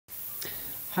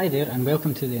Hi there and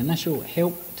welcome to the initial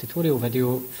help tutorial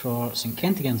video for St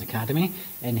Kentigern's Academy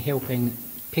in helping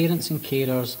parents and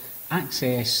carers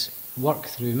access work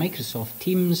through Microsoft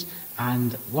Teams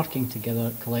and working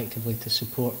together collectively to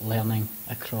support learning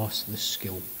across the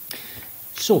school.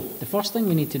 So, the first thing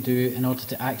we need to do in order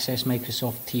to access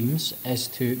Microsoft Teams is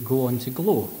to go on to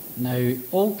Glow. Now,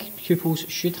 all pupils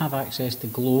should have access to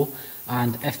Glow,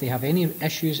 and if they have any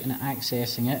issues in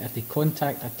accessing it, if they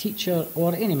contact a teacher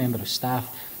or any member of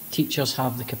staff, teachers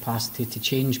have the capacity to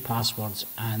change passwords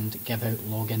and give out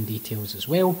login details as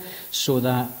well, so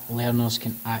that learners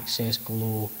can access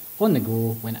Glow on the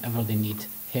go whenever they need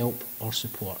help or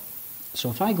support.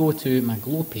 So if I go to my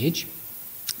Glow page,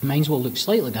 mine will look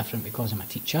slightly different because I'm a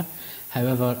teacher.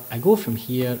 However, I go from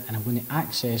here and I'm going to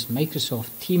access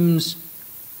Microsoft Teams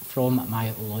from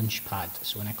my Launchpad.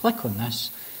 So when I click on this,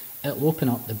 it'll open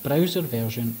up the browser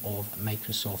version of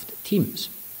Microsoft Teams.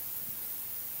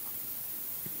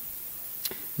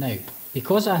 Now,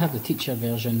 because I have the teacher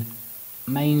version,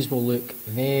 mine will look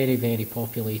very, very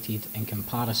populated in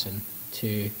comparison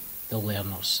to the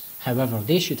learners. However,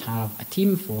 they should have a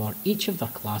team for each of their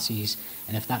classes,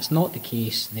 and if that's not the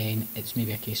case, then it's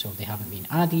maybe a case of they haven't been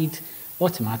added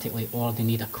automatically or they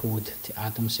need a code to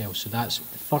add themselves. So that's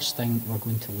the first thing we're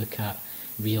going to look at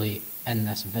really in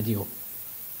this video.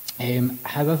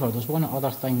 However, there's one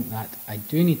other thing that I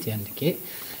do need to indicate.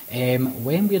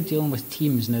 When we're dealing with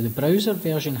Teams, now the browser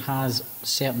version has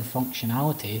certain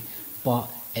functionality, but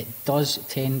it does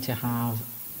tend to have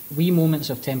wee moments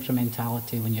of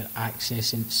temperamentality when you're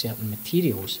accessing certain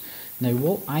materials. Now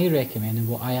what I recommend and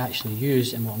what I actually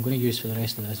use and what I'm going to use for the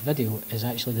rest of this video is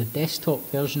actually the desktop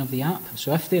version of the app.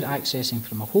 So if they're accessing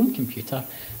from a home computer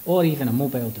or even a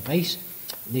mobile device,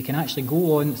 they can actually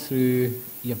go on through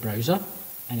your browser,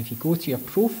 and if you go to your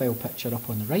profile picture up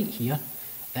on the right here,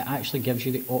 it actually gives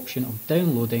you the option of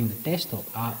downloading the desktop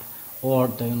app or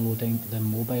downloading the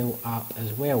mobile app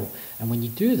as well. And when you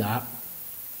do that,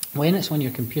 when it's on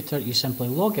your computer, you simply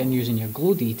log in using your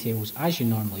Glow details as you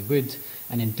normally would,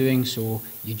 and in doing so,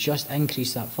 you just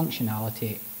increase that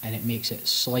functionality and it makes it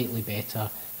slightly better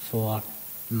for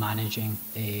managing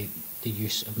the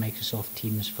use of Microsoft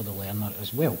Teams for the learner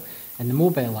as well. And the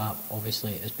mobile app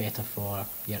obviously is better for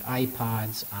your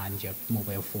iPads and your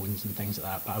mobile phones and things like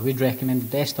that, but I would recommend the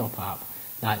desktop app.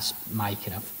 That's my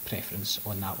kind of preference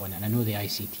on that one, and I know the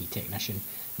ICT technician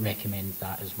recommends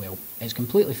that as well. It's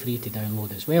completely free to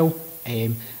download as well,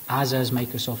 as is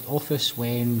Microsoft Office.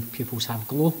 When pupils have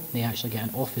Glow, they actually get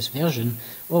an Office version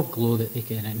of Glow that they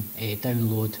can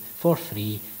download for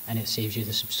free, and it saves you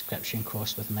the subscription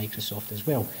cost with Microsoft as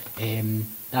well.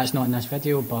 That's not in this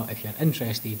video, but if you're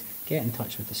interested, get in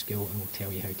touch with the school and we'll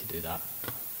tell you how to do that.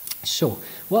 So,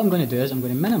 what I'm going to do is I'm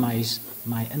going to minimise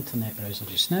my internet browser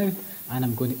just now, and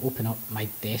I'm going to open up my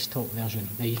desktop version.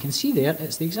 Now you can see there,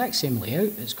 it's the exact same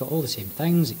layout. It's got all the same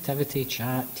things: activity,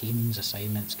 chat, Teams,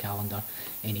 assignments, calendar,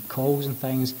 any calls and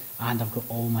things, and I've got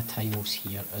all my tiles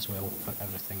here as well for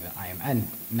everything that I am in.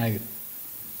 Now,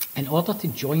 in order to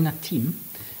join a team,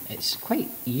 it's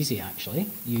quite easy actually.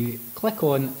 You click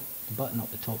on the button up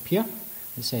the top here.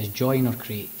 It says join or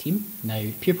create team.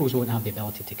 Now pupils won't have the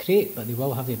ability to create, but they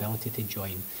will have the ability to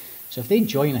join. So if they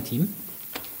join a team,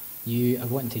 you are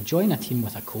wanting to join a team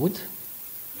with a code,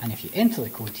 and if you enter the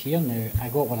code here, now I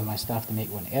got one of my staff to make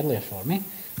one earlier for me,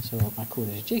 so my code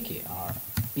is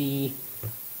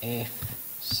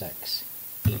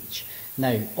JKRBF6H.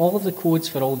 Now all of the codes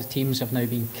for all the teams have now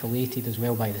been collated as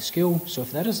well by the school, so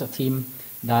if there is a team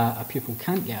that a pupil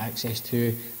can't get access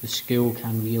to, the school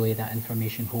can relay that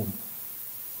information home.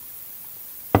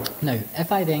 Now,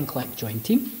 if I then click Join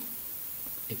Team,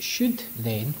 it should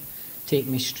then take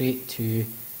me straight to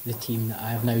the team that I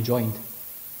have now joined.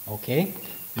 Okay,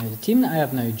 now the team that I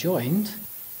have now joined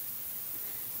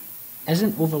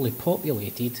isn't overly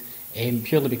populated,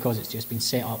 purely because it's just been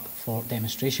set up for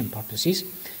demonstration purposes.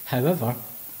 However,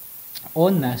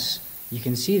 on this, you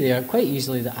can see there quite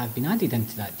easily that I've been added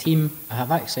into that team. I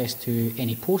have access to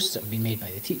any posts that have been made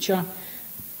by the teacher,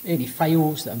 any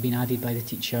files that have been added by the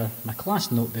teacher, my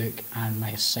class notebook and my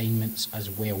assignments as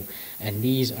well. And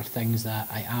these are things that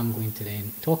I am going to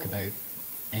then talk about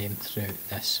throughout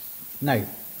this. Now,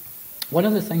 one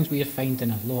of the things we are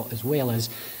finding a lot as well is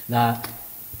that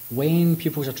when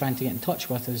pupils are trying to get in touch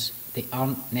with us, they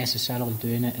aren't necessarily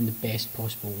doing it in the best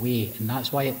possible way, and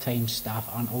that's why at times staff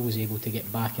aren't always able to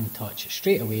get back in touch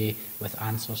straight away with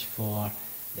answers for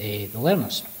the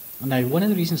learners. Now, one of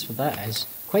the reasons for that is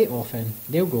quite often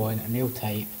they'll go on and they'll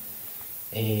type,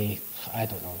 I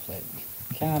don't know, like,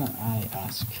 can I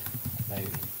ask about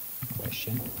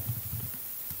question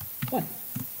 1?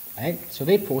 Right, so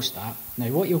they post that. Now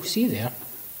what you'll see there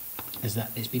is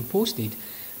that it's been posted,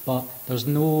 but there's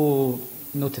no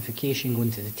notification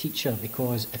going to the teacher,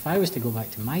 because if I was to go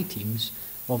back to my Teams,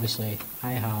 obviously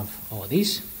I have all of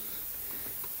these.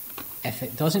 If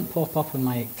it doesn't pop up on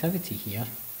my activity here,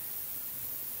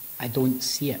 I don't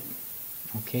see it.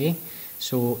 Okay,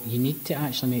 so you need to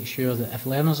actually make sure that if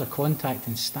learners are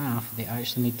contacting staff, they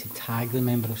actually need to tag the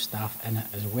member of staff in it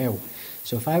as well.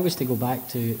 So if I was to go back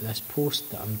to this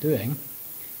post that I'm doing,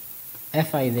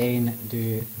 if I then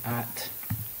do at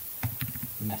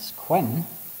Miss Quinn,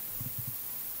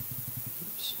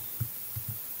 oops,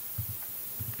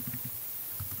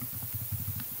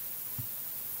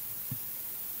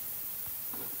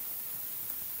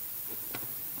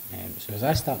 so as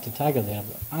I start to tag her there,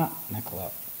 I've got at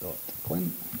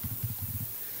Nicola.Quinn.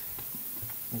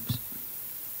 Oops.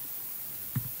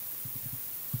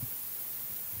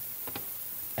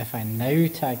 If I now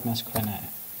tag Miss Quinn in it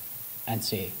and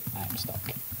say I'm stuck,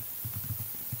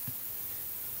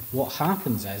 what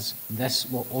happens is this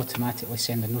will automatically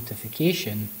send a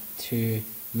notification to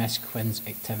Miss Quinn's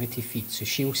activity feed. So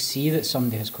she'll see that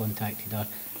somebody has contacted her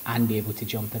and be able to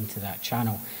jump into that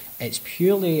channel. It's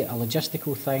purely a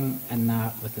logistical thing in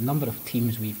that with the number of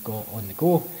teams we've got on the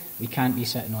go, we can't be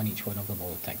sitting on each one of them all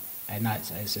the time. And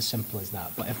it's as simple as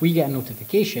that. But if we get a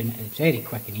notification, it's very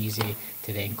quick and easy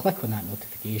to then click on that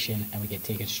notification and we get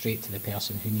taken straight to the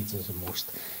person who needs us the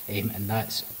most. And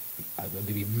that would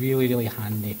be really, really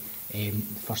handy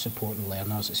for supporting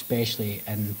learners, especially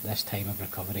in this time of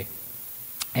recovery.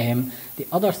 The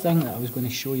other thing that I was going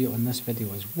to show you on this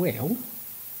video as well,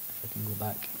 if I can go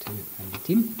back to my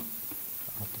team,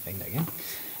 I'll have to find it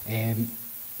again.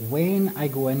 When I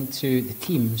go into the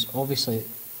Teams, obviously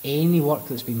any work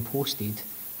that's been posted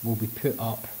will be put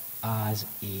up as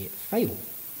a file.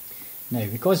 Now,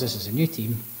 because this is a new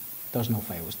team, there's no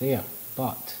files there.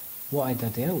 But what I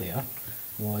did earlier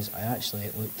was I actually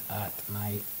looked at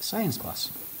my science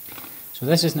class. So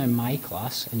this is now my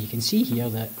class, and you can see here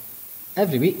that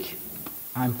every week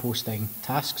I'm posting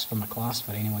tasks for my class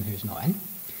for anyone who's not in.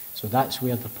 So that's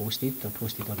where they're posted. They're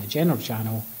posted on the general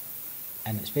channel,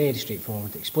 and it's very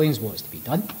straightforward. It explains what's to be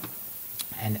done.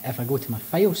 And if I go to my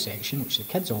file section, which the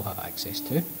kids all have access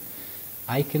to,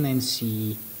 I can then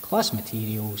see class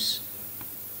materials,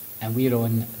 and we're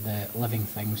on the Living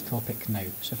Things topic now.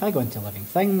 So if I go into Living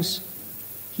Things,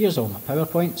 here's all my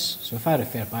PowerPoints. So if I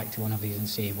refer back to one of these and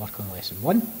say work on lesson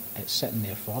 1, it's sitting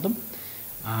there for them.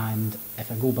 And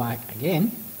if I go back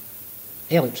again,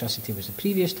 electricity was the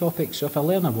previous topic, so if a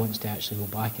learner wants to actually go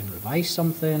back and revise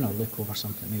something or look over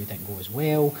something that maybe didn't go as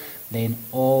well, then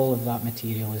all of that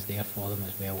material is there for them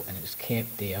as well, and it's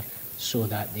kept there so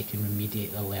that they can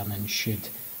remediate their learning should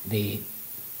they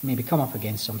maybe come up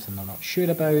against something they're not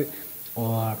sure about,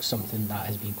 or something that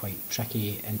has been quite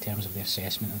tricky in terms of the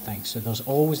assessment and things. So there's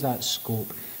always that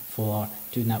scope for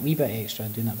doing that wee bit extra,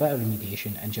 doing that bit of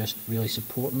remediation, and just really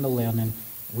supporting the learning.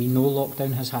 We know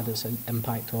lockdown has had its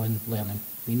impact on learning.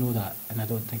 We know that, and I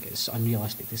don't think it's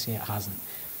unrealistic to say it hasn't.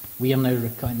 We are now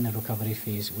in the recovery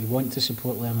phase. We want to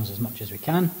support learners as much as we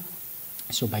can.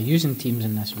 So by using Teams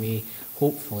in this way,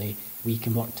 hopefully we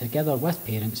can work together with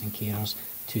parents and carers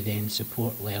to then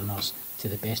support learners to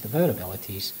the best of our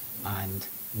abilities and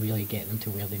really get them to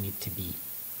where they need to be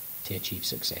to achieve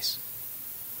success.